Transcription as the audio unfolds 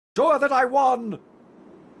Sure that I won!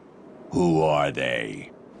 Who are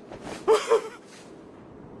they?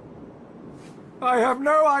 I have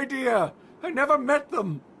no idea. I never met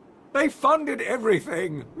them. They funded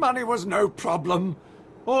everything. Money was no problem.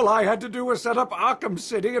 All I had to do was set up Arkham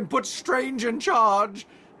City and put Strange in charge.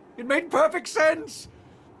 It made perfect sense.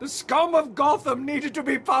 The scum of Gotham needed to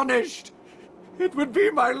be punished. It would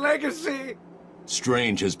be my legacy.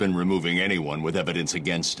 Strange has been removing anyone with evidence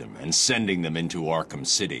against him and sending them into Arkham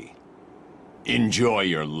City. Enjoy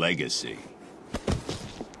your legacy.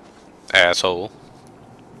 Asshole.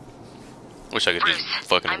 Wish I could Bruce, just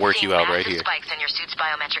fucking I'm work you out right seeing here. massive spikes in your suit's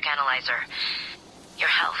biometric analyzer. Your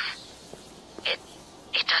health.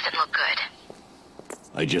 It doesn't look good.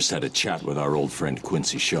 I just had a chat with our old friend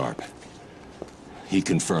Quincy Sharp. He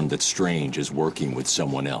confirmed that Strange is working with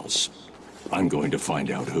someone else. I'm going to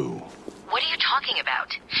find out who. What are you talking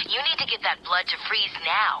about? You need to get that blood to freeze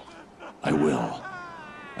now. I will.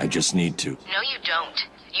 I just need to. No, you don't.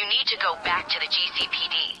 You need to go back to the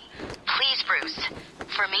GCPD. Please, Bruce.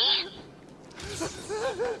 For me?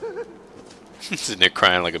 Sitting there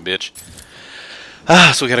crying like a bitch.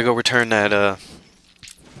 Ah, so we gotta go return that,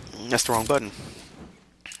 that's the wrong button.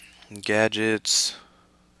 Gadgets.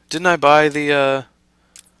 Didn't I buy the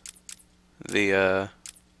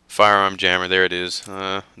firearm jammer? There it is.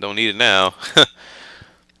 Don't need it now.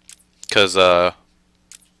 Because, I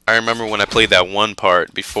remember when I played that one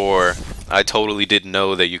part before, I totally didn't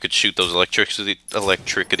know that you could shoot those electricity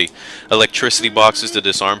boxes to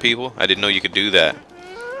disarm people. I didn't know you could do that.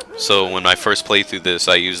 So when I first played through this,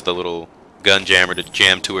 I used the little gun jammer to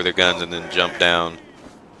jam 2 of their guns and then jump down.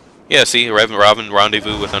 Yeah, see, Robin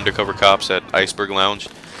rendezvous with undercover cops at Iceberg Lounge.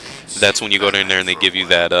 That's when you go in there and they give you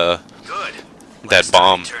that that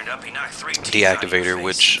bomb deactivator,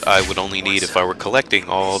 which I would only need if I were collecting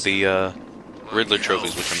all the Riddler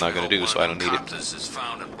trophies, which I'm not going to do, so I don't need it. Has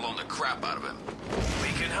found and blown the crap out of him. We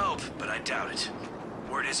can hope, but I doubt it.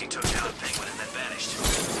 Word is he took down Penguin and then vanished.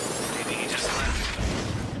 Maybe he just left.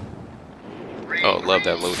 Oh, love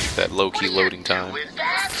that low-key loading time. With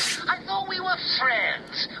that, I thought we were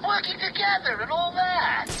friends, working together and all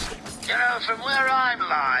that. You know, from where I'm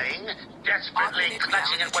lying, desperately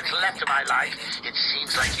clutching at what's left of my life, it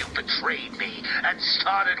seems like you betrayed me and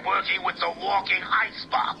started working with the walking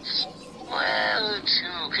icebox. Well,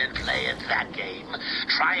 two can play at that game.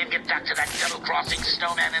 Try and get back to that double-crossing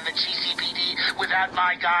snowman in the GCPD without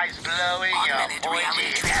my guys blowing your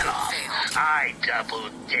pointy head off. I double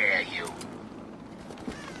dare you.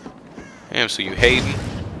 Damn, so you hating?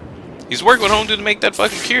 He's working with Homestead to make that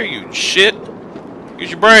fucking cure, you shit. Use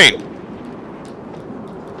your brain.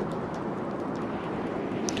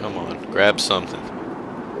 Come on, grab something.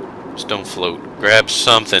 Just don't float. Grab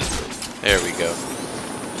something. There we go.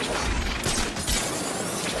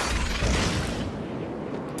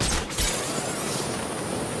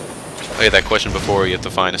 I had that question before. You have to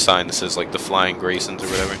find a sign that says like the Flying Graysons or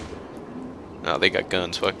whatever. No, they got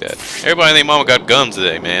guns. Fuck that. Everybody and their mama got guns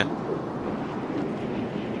today, man.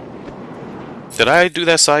 Did I do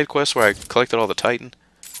that side quest where I collected all the Titan?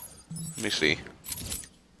 Let me see.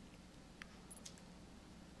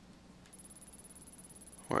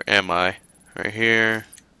 Where am I? Right here.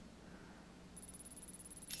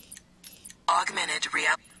 Augmented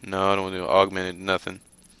reality. No, I don't want to do augmented nothing.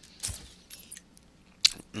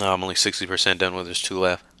 No, I'm only 60% done with. There's 2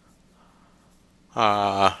 left.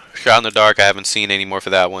 Shot in the Dark, I haven't seen any more for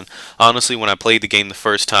that one. Honestly, when I played the game the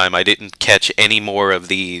first time, I didn't catch any more of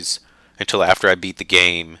these until after I beat the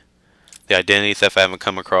game. The identity theft I haven't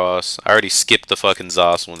come across. I already skipped the fucking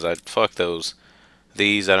Zos ones. Fuck those.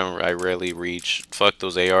 These I rarely reach. Fuck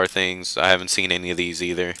those AR things. I haven't seen any of these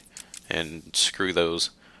either. And screw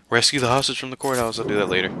those. Rescue the hostage from the courthouse. I'll do that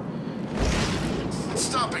later. What's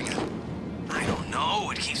stopping it? I don't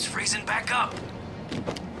know. It keeps freezing back up.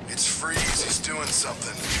 It's freeze. He's doing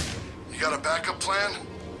something. You got a backup plan?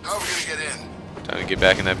 How are we gonna get in? Time to get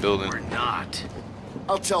back in that building. We're not.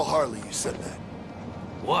 I'll tell Harley you said that.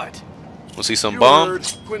 What? We'll see some You bomb. heard.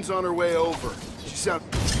 Quinn's on her way over. She sound.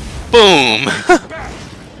 Boom!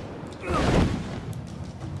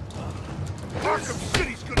 Arkham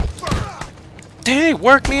City's gonna burn. Dang,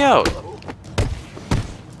 work me out.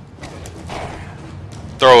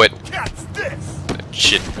 Throw it. Catch this.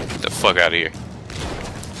 Shit, get the fuck out of here.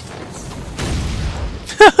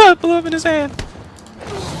 Blew up in his hand.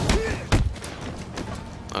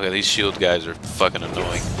 Okay, these shield guys are fucking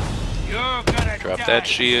annoying. Drop that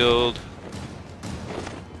shield.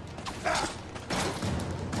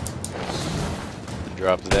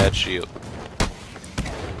 Drop that shield.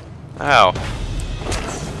 Ow.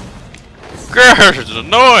 Grr, it's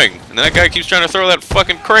annoying! And that guy keeps trying to throw that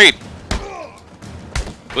fucking crate.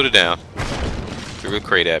 Put it down. Threw a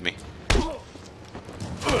crate at me.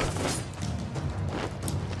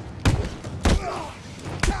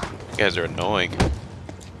 You guys are annoying.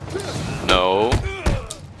 No.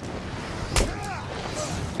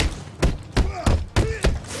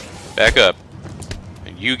 Back up.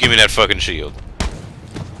 And you give me that fucking shield.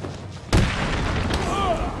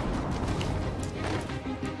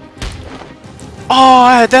 Oh,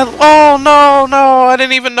 I had that. Oh, no. I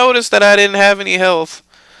didn't even notice that I didn't have any health.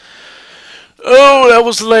 Oh, that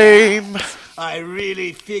was lame. I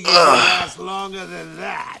really figured it last longer than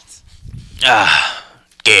that. Ah,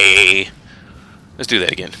 gay. Let's do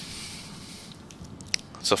that again.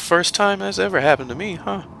 It's the first time that's ever happened to me,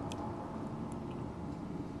 huh?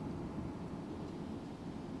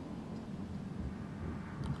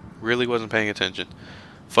 Really wasn't paying attention.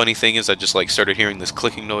 Funny thing is, I just like started hearing this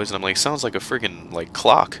clicking noise, and I'm like, sounds like a friggin' like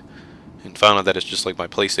clock, and found out that it's just like my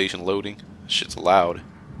PlayStation loading. Shit's loud.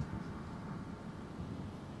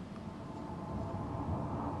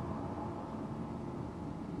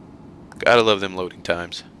 Gotta love them loading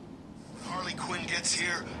times. Harley Quinn gets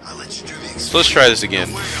here, I'll let you do the So let's try this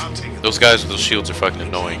again. Those guys with those shields are fucking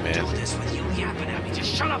annoying, man.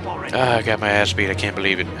 Ah, I got my ass beat. I can't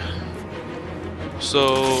believe it.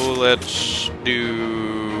 So let's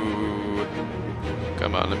do.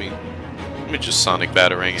 Come on, let me just Sonic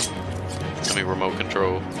Batarang it. Let me remote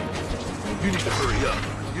control. You need to hurry up.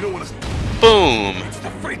 You don't want to. Boom!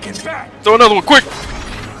 The freak is back! Throw another one, quick!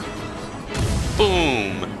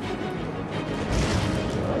 Boom!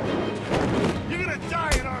 You're gonna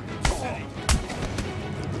die in Arkham City.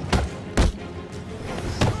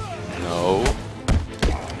 No.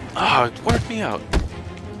 Ah, it worked me out.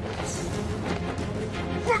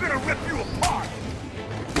 We're gonna rip you apart.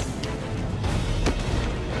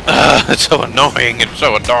 It's so annoying. It's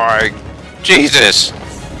so annoying. Jesus!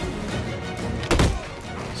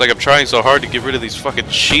 It's like I'm trying so hard to get rid of these fucking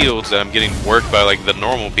shields that I'm getting worked by like the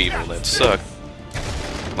normal people that suck.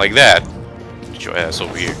 Like that. Get your ass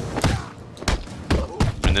over here.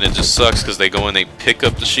 And then it just sucks because they go and they pick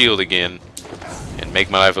up the shield again and make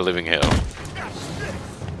my life a living hell.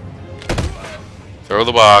 Throw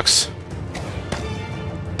the box.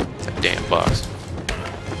 That damn box.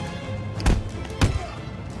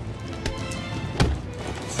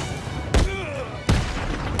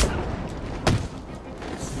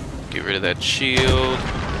 Get rid of that shield.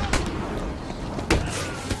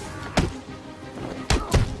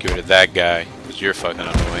 Get rid of that guy, because you're fucking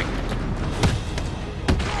annoying.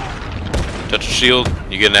 Touch the shield,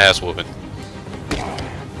 you get an ass whooping.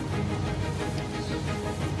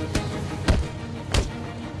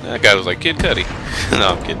 That guy was like, Kid Cudi. No,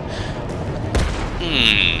 I'm kidding.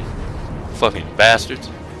 Fucking bastards.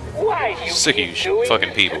 Why do you Sick of keep you doing fucking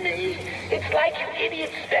this people. to me? It's like you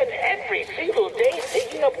idiots spend every single day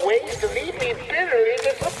thinking up ways to leave me bitterly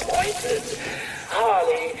disappointed.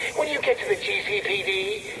 Harley, when you get to the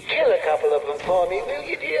GCPD, kill a couple of them for me, will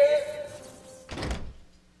you, dear?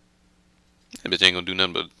 That bitch ain't gonna do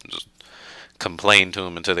nothing but just complain to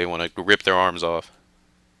them until they want to rip their arms off.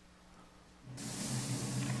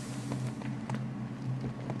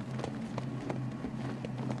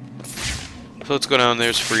 So let's go down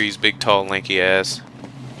there's Freeze, big tall lanky ass.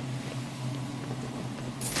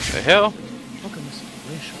 The hell? Alchemists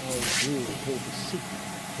wish all rule hold the secret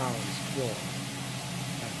powers pure.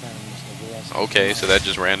 I found Mr. Velocity. Okay, so that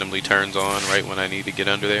just randomly turns on right when I need to get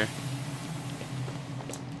under there.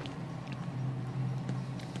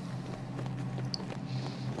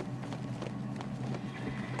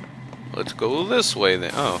 Let's go this way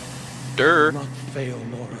then. Oh, Do not fail,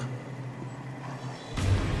 Nora.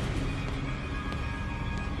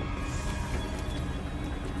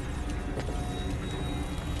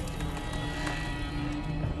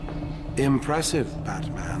 Impressive,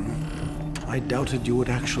 Batman. I doubted you would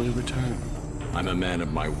actually return. I'm a man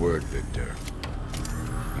of my word, Victor.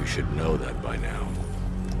 You should know that by now.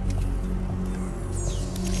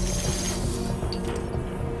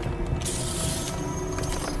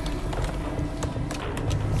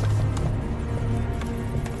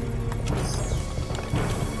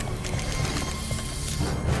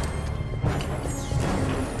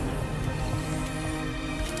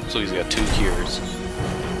 so he's got 2 cures.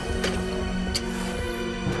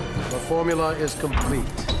 The formula is complete.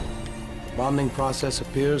 Bonding process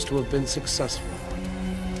appears to have been successful.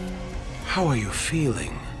 How are you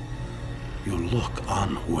feeling? You look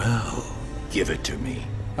unwell. Give it to me.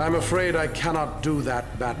 I'm afraid I cannot do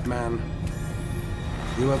that, Batman.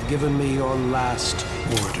 You have given me your last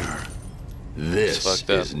order. This fucked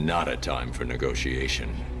up. is not a time for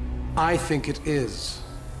negotiation. I think it is.